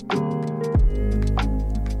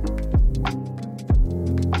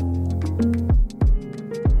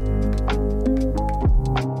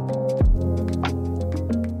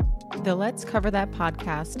Let's Cover That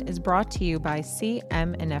podcast is brought to you by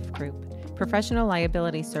CM&F Group, professional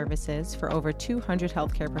liability services for over 200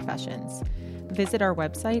 healthcare professions. Visit our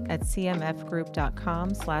website at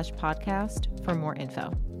cmfgroup.com/podcast for more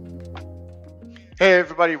info. Hey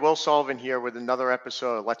everybody, Will Sullivan here with another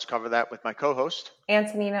episode of Let's Cover That with my co-host,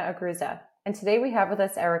 Antonina Agruza. And today we have with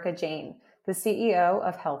us Erica Jain, the CEO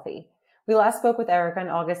of Healthie. We last spoke with Erica in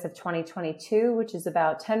August of 2022, which is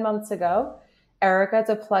about 10 months ago. Erica, it's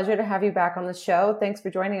a pleasure to have you back on the show. Thanks for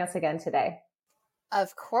joining us again today.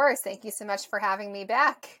 Of course. Thank you so much for having me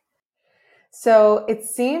back. So it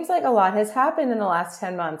seems like a lot has happened in the last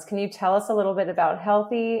 10 months. Can you tell us a little bit about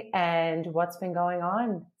Healthie and what's been going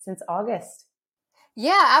on since August?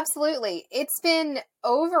 Yeah, absolutely. It's been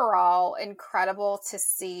overall incredible to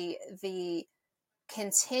see the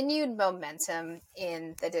continued momentum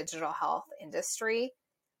in the digital health industry,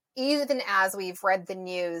 even as we've read the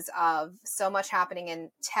news of so much happening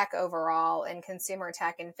in tech overall and consumer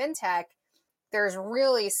tech and fintech. There's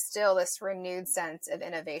really still this renewed sense of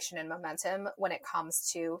innovation and momentum when it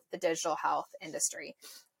comes to the digital health industry.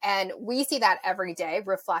 And we see that every day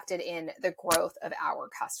reflected in the growth of our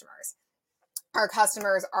customers. Our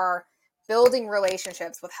customers are building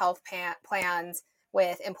relationships with health plans,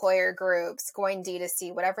 with employer groups, going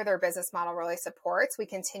D2C, whatever their business model really supports. We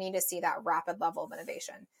continue to see that rapid level of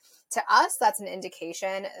innovation. To us, that's an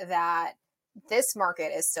indication that this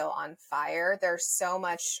market is still on fire. There's so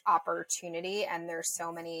much opportunity and there's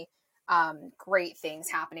so many great things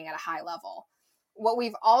happening at a high level. What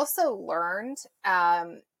we've also learned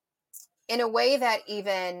in a way that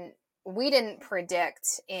even we didn't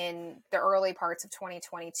predict in the early parts of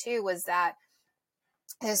 2022 was that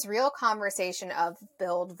this real conversation of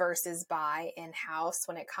build versus buy in-house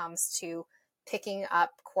when it comes to picking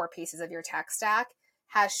up core pieces of your tech stack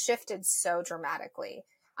has shifted so dramatically.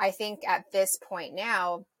 I think at this point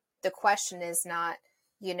now, the question is not,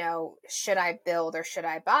 should I build or should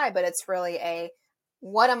I buy? But it's really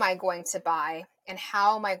what am I going to buy and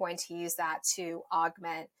how am I going to use that to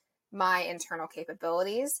augment my internal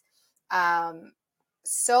capabilities?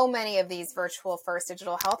 So many of these virtual first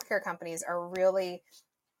digital healthcare companies are really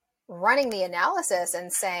running the analysis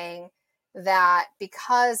and saying that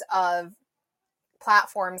because of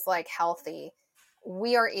platforms like Healthie,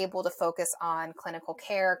 we are able to focus on clinical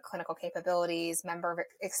care, clinical capabilities, member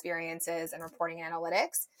experiences, and reporting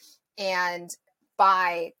analytics, and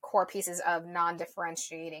buy core pieces of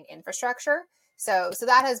non-differentiating infrastructure. So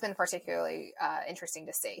that has been particularly interesting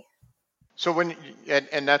to see. So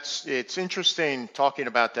it's interesting talking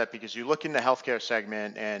about that because you look in the healthcare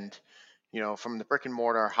segment and, from the brick and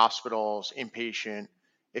mortar hospitals, inpatient,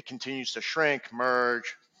 it continues to shrink,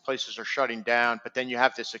 merge, places are shutting down, but then you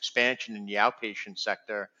have this expansion in the outpatient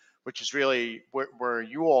sector, which is really where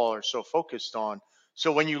you all are so focused on. So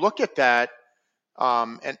when you look at that,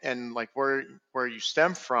 and like where you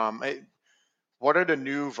stem from, what are the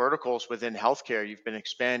new verticals within healthcare you've been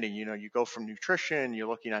expanding? You go from nutrition, you're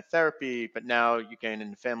looking at therapy, but now you gain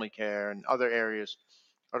into family care and other areas.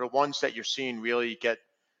 Are the ones that you're seeing really get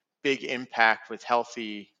big impact with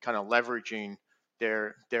Healthie kind of leveraging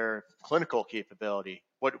their clinical capability?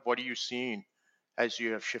 What are you seeing as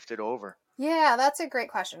you have shifted over? Yeah, that's a great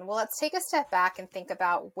question. Well, let's take a step back and think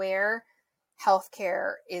about where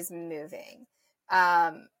healthcare is moving.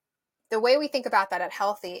 The way we think about that at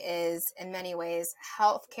Healthie is, in many ways,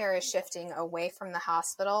 healthcare is shifting away from the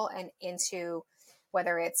hospital and into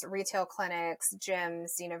whether it's retail clinics,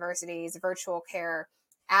 gyms, universities, virtual care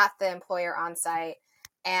at the employer on site.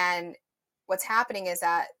 And what's happening is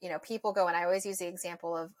that, people go, and I always use the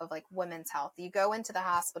example of like women's health. You go into the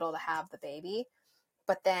hospital to have the baby,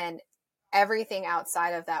 but then everything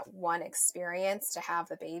outside of that one experience to have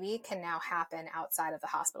the baby can now happen outside of the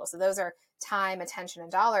hospital. So those are time, attention,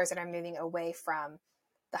 and dollars that are moving away from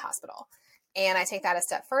the hospital. And I take that a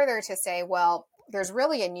step further to say, well, there's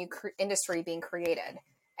really a new industry being created.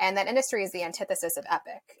 And that industry is the antithesis of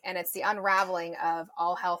Epic. And it's the unraveling of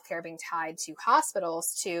all healthcare being tied to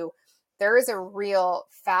hospitals to there is a real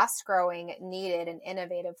fast-growing, needed, and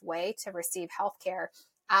innovative way to receive healthcare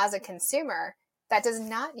as a consumer that does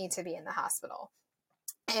not need to be in the hospital.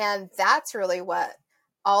 And that's really what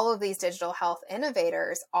all of these digital health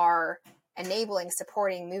innovators are enabling,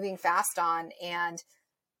 supporting, moving fast on. And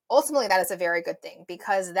ultimately, that is a very good thing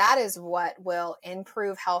because that is what will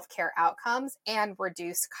improve healthcare outcomes and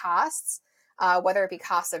reduce costs, whether it be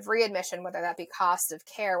cost of readmission, whether that be cost of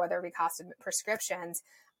care, whether it be cost of prescriptions.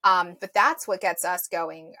 But that's what gets us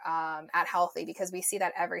going at Healthie because we see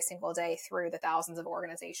that every single day through the thousands of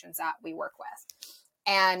organizations that we work with.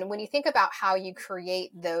 And when you think about how you create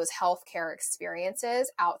those healthcare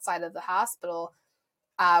experiences outside of the hospital,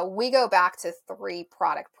 we go back to 3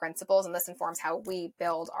 product principles, and this informs how we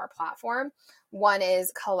build our platform. One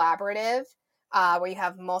is collaborative, where you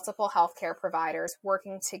have multiple healthcare providers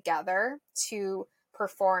working together to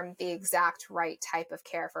perform the exact right type of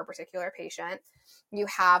care for a particular patient. You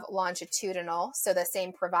have longitudinal, so the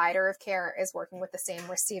same provider of care is working with the same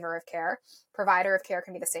receiver of care. Provider of care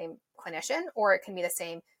can be the same clinician, or it can be the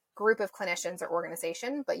same group of clinicians or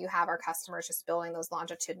organization, but you have our customers just building those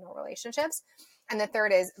longitudinal relationships. And the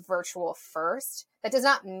third is virtual first. That does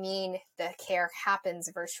not mean the care happens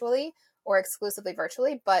virtually or exclusively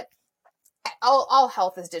virtually, but all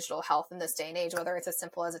health is digital health in this day and age, whether it's as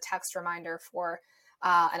simple as a text reminder for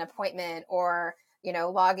an appointment, or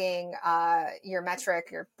logging your metric,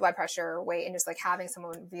 your blood pressure, weight, and just like having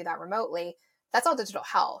someone view that remotely. That's all digital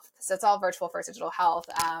health. So it's all virtual first digital health.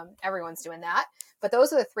 Everyone's doing that. But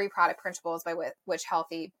those are the 3 product principles by which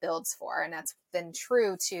Healthie builds for. And that's been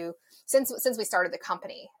true since we started the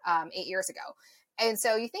company 8 years ago. And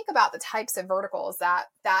so you think about the types of verticals that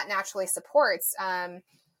naturally supports.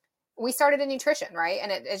 We started in nutrition, right?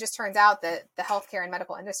 And it just turns out that the healthcare and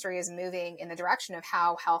medical industry is moving in the direction of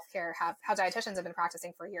how how dietitians have been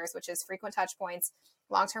practicing for years, which is frequent touch points,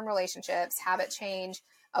 long-term relationships, habit change,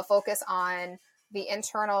 a focus on the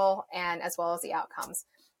internal and as well as the outcomes.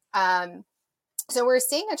 So we're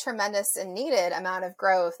seeing a tremendous and needed amount of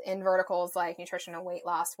growth in verticals like nutrition and weight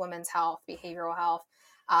loss, women's health, behavioral health,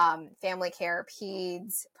 family care,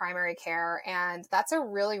 peds, primary care. And that's a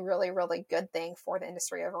really, really, really good thing for the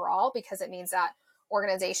industry overall, because it means that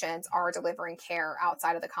organizations are delivering care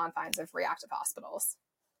outside of the confines of reactive hospitals.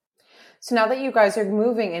 So now that you guys are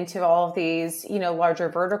moving into all of these, larger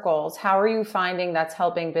verticals, how are you finding that's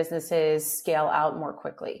helping businesses scale out more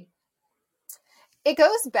quickly? It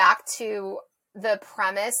goes back to the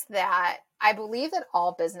premise that I believe that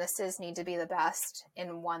all businesses need to be the best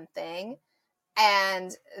in one thing,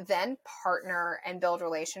 and then partner and build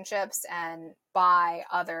relationships and buy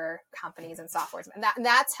other companies and softwares. And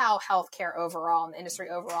that's how healthcare overall and the industry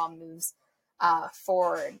overall moves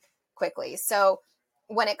forward quickly. So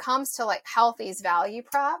when it comes to like Healthie's value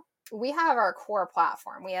prop, we have our core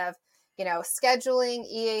platform. We have, scheduling,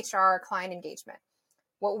 EHR, client engagement.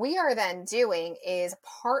 What we are then doing is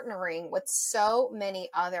partnering with so many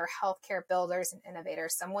other healthcare builders and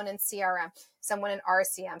innovators, someone in CRM, someone in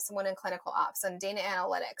RCM, someone in clinical ops and data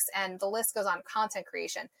analytics, and the list goes on, content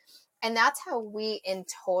creation. And that's how we in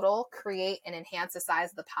total create and enhance the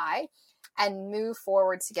size of the pie and move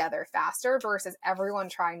forward together faster versus everyone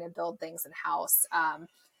trying to build things in-house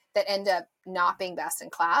that end up not being best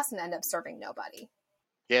in class and end up serving nobody.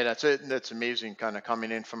 Yeah, that's amazing, kind of coming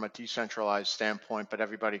in from a decentralized standpoint, but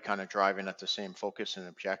everybody kind of driving at the same focus and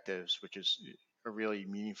objectives, which is a really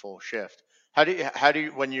meaningful shift. How do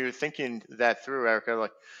you when you're thinking that through, Erica,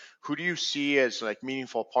 like who do you see as like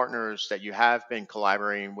meaningful partners that you have been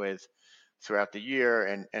collaborating with throughout the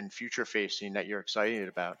year and future facing that you're excited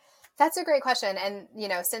about? That's a great question. And,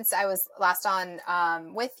 since I was last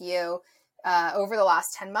on with you, over the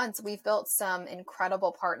last 10 months, we've built some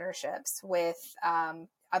incredible partnerships with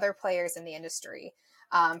other players in the industry.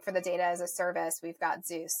 For the data as a service, we've got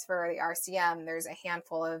Zeus. For the RCM, there's a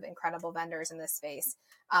handful of incredible vendors in this space.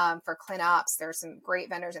 For ClinOps, there's some great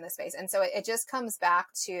vendors in this space. And so it just comes back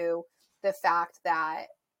to the fact that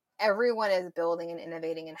everyone is building and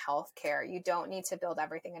innovating in healthcare. You don't need to build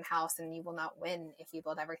everything in-house, and you will not win if you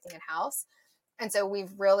build everything in-house. And so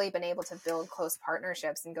we've really been able to build close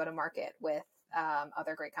partnerships and go to market with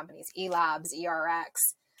other great companies, eLabs,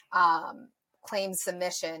 ERX, claims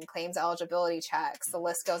submission, claims eligibility checks, the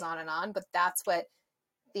list goes on. But that's what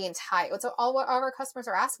what our customers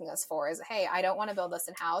are asking us for is, hey, I don't want to build this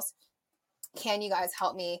in-house. Can you guys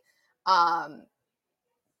help me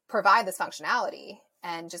provide this functionality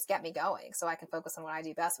and just get me going so I can focus on what I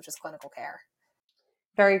do best, which is clinical care?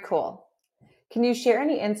 Very cool. Can you share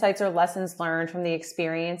any insights or lessons learned from the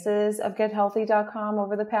experiences of GetHealthy.com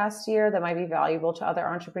over the past year that might be valuable to other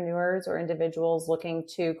entrepreneurs or individuals looking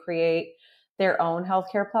to create their own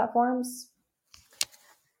healthcare platforms?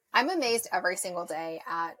 I'm amazed every single day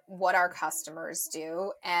at what our customers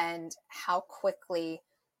do and how quickly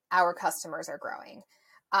our customers are growing.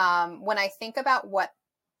 When I think about what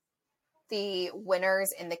the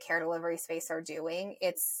winners in the care delivery space are doing,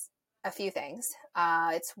 it's a few things.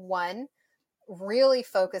 It's one, really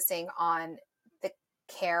focusing on the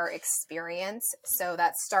care experience. So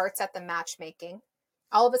that starts at the matchmaking.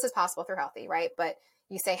 All of this is possible through Healthie, right? But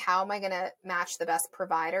you say, how am I going to match the best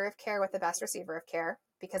provider of care with the best receiver of care?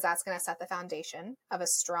 Because that's going to set the foundation of a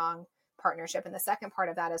strong partnership. And the second part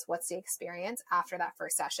of that is, what's the experience after that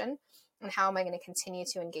first session? And how am I going to continue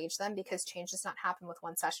to engage them? Because change does not happen with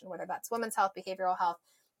one session, whether that's women's health, behavioral health,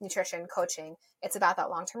 nutrition, coaching. It's about that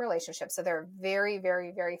long-term relationship. So they're very,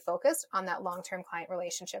 very, very focused on that long-term client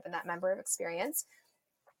relationship and that member of experience.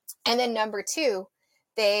 And then number two,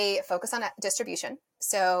 they focus on distribution.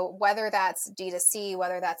 So whether that's D2C,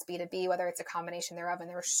 whether that's B2B, whether it's a combination thereof, and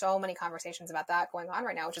there are so many conversations about that going on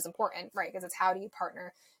right now, which is important, right? Because it's how do you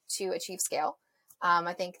partner to achieve scale?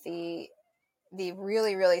 I think the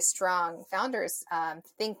really, really strong founders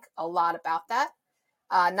think a lot about that,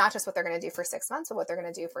 not just what they're going to do for 6 months, but what they're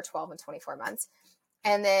going to do for 12 and 24 months.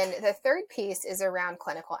 And then the third piece is around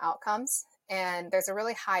clinical outcomes. And there's a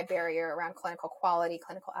really high barrier around clinical quality,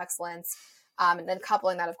 clinical excellence, and then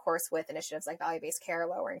coupling that, of course, with initiatives like value-based care,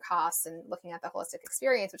 lowering costs, and looking at the holistic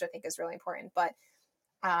experience, which I think is really important. But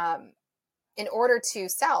in order to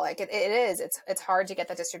sell, like it's hard to get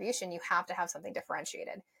the distribution. You have to have something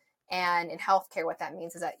differentiated. And in healthcare, what that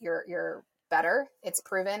means is that you're better, it's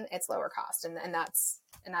proven, it's lower cost, and that's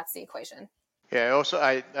the equation. Yeah, also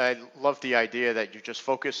I love the idea that you're just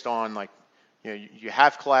focused on, like, you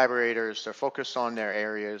have collaborators, they're focused on their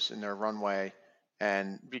areas and their runway.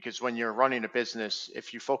 And because when you're running a business,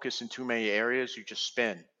 if you focus in too many areas, you just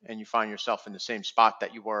spin and you find yourself in the same spot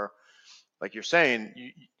that you were, like you're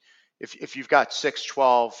saying, if you've got 6,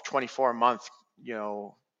 12, 24 month,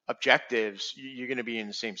 objectives, you're going to be in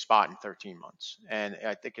the same spot in 13 months. And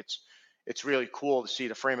I think it's really cool to see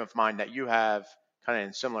the frame of mind that you have, kind of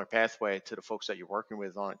in similar pathway to the folks that you're working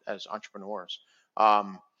with on as entrepreneurs.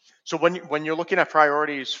 So when you're looking at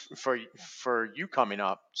priorities for you coming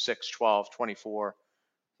up 6, 12, 24,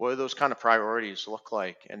 what do those kind of priorities look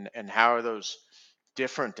like, and how are those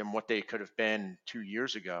different than what they could have been 2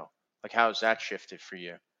 years ago? Like, how has that shifted for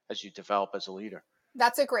you as you develop as a leader?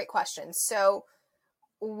 That's a great question. So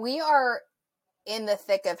we are in the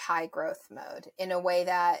thick of high growth mode in a way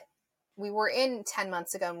that we were in 10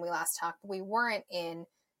 months ago when we last talked. We weren't in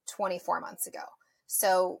 24 months ago.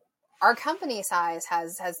 So our company size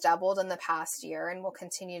has doubled in the past year and will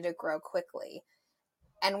continue to grow quickly.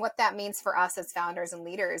 And what that means for us as founders and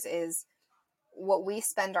leaders is what we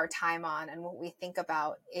spend our time on and what we think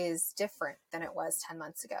about is different than it was 10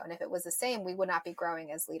 months ago. And if it was the same, we would not be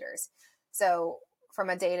growing as leaders. So from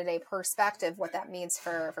a day-to-day perspective, what that means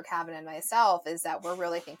for Kevin and myself is that we're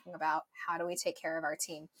really thinking about how do we take care of our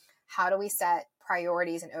team? How do we set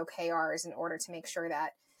priorities and OKRs in order to make sure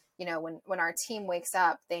that, when our team wakes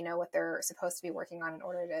up, they know what they're supposed to be working on in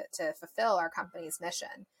order to fulfill our company's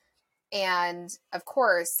mission. And of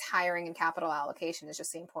course, hiring and capital allocation is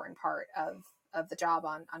just the important part of the job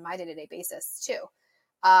on my day-to-day basis too.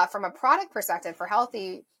 From a product perspective for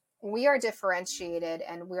Healthie, we are differentiated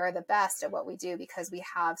and we are the best at what we do because we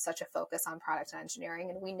have such a focus on product and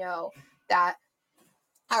engineering. And we know that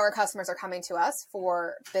our customers are coming to us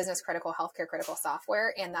for business critical, healthcare critical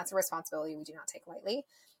software. And that's a responsibility we do not take lightly.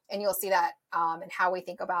 And you'll see that in how we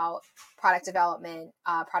think about product development,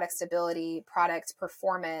 product stability, product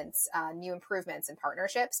performance, new improvements and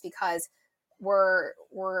partnerships, because we're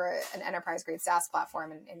an enterprise grade SaaS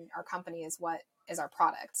platform and our company is what is our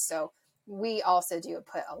product. So we also do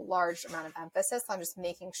put a large amount of emphasis on just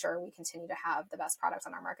making sure we continue to have the best products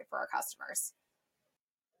on our market for our customers.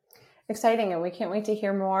 Exciting. And we can't wait to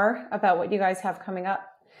hear more about what you guys have coming up.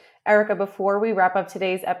 Erica, before we wrap up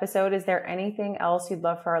today's episode, is there anything else you'd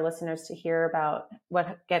love for our listeners to hear about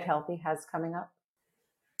what Get Healthy has coming up?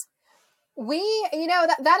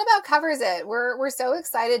 That about covers it. We're so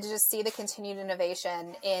excited to just see the continued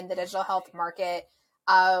innovation in the digital health market.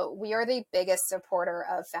 We are the biggest supporter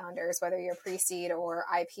of founders, whether you're pre-seed or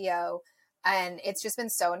IPO. And it's just been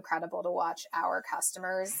so incredible to watch our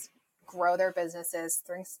customers grow their businesses,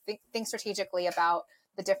 think strategically about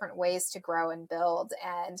the different ways to grow and build.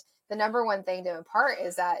 And the number one thing to impart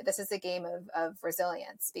is that this is a game of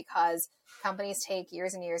resilience, because companies take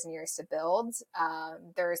years and years and years to build.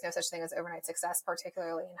 There is no such thing as overnight success,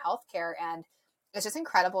 particularly in healthcare. And it's just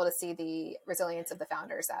incredible to see the resilience of the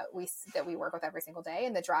founders that we work with every single day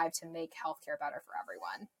and the drive to make healthcare better for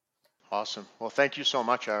everyone. Awesome. Well, thank you so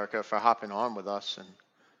much, Erica, for hopping on with us.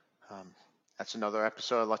 And that's another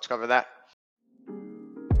episode. Let's cover that.